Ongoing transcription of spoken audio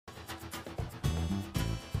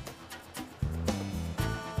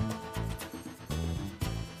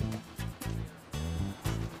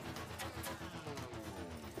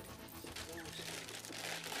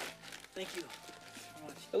Thank you.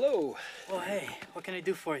 Hello. Well, hey, what can I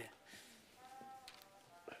do for you?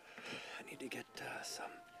 I need to get some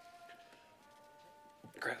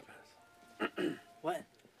crab medicine. What?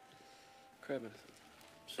 Crab medicine.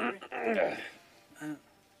 Sorry?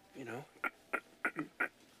 You know?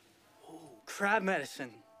 Oh, crab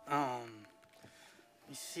medicine. Let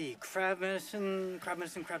me see. Crab medicine.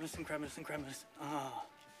 Oh.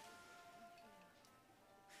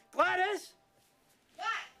 Gladys! What?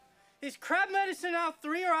 Is crab medicine aisle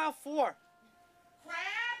 3 or aisle 4? Crab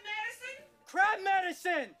medicine? Crab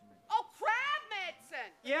medicine! Oh, crab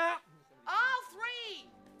medicine! Yeah. All 3!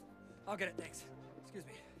 I'll get it, thanks. Excuse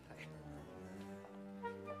me.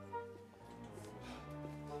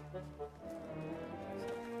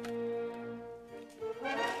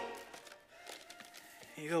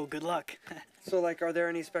 Here you go. Good luck. So, like, are there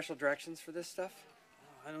any special directions for this stuff?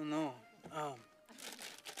 I don't know. Let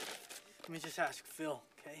me just ask Phil,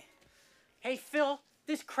 okay? Hey, Phil,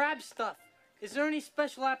 this crab stuff, is there any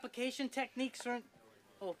special application techniques or...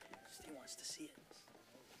 Oh, Steve wants to see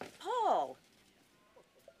it. Paul!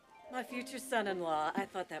 My future son-in-law. I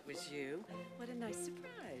thought that was you. What a nice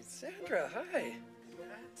surprise. Sandra, hi.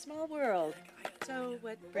 Small world. So,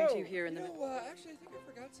 what brings you here in the... Actually, I think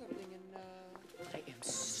I forgot something in, I am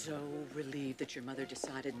so relieved that your mother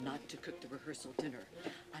decided not to cook the rehearsal dinner.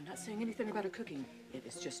 I'm not saying anything about her cooking. It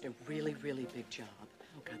is just a really, really big job.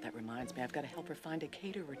 Oh, God, that reminds me. I've got to help her find a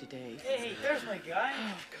caterer today. Hey, there's my guy.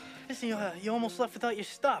 Oh, God. Listen, you almost left without your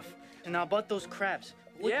stuff. And now about those crabs.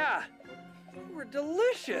 Yeah, they were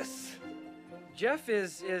delicious. Jeff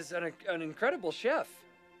is an incredible chef.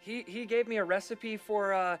 He gave me a recipe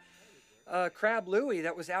for crab Louie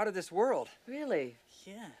that was out of this world. Really?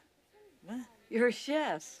 Yeah. What? You're a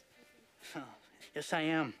chef. Oh, yes, I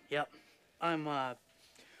am. Yep. I'm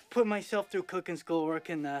putting myself through cooking school,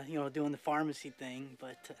 working, doing the pharmacy thing,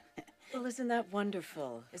 but... Well, isn't that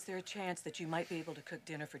wonderful? Is there a chance that you might be able to cook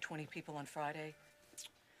dinner for 20 people on Friday?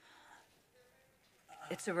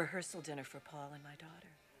 It's a rehearsal dinner for Paul and my daughter.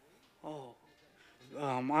 Oh.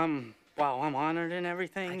 I'm honored and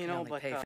everything, I you can know, only but... pay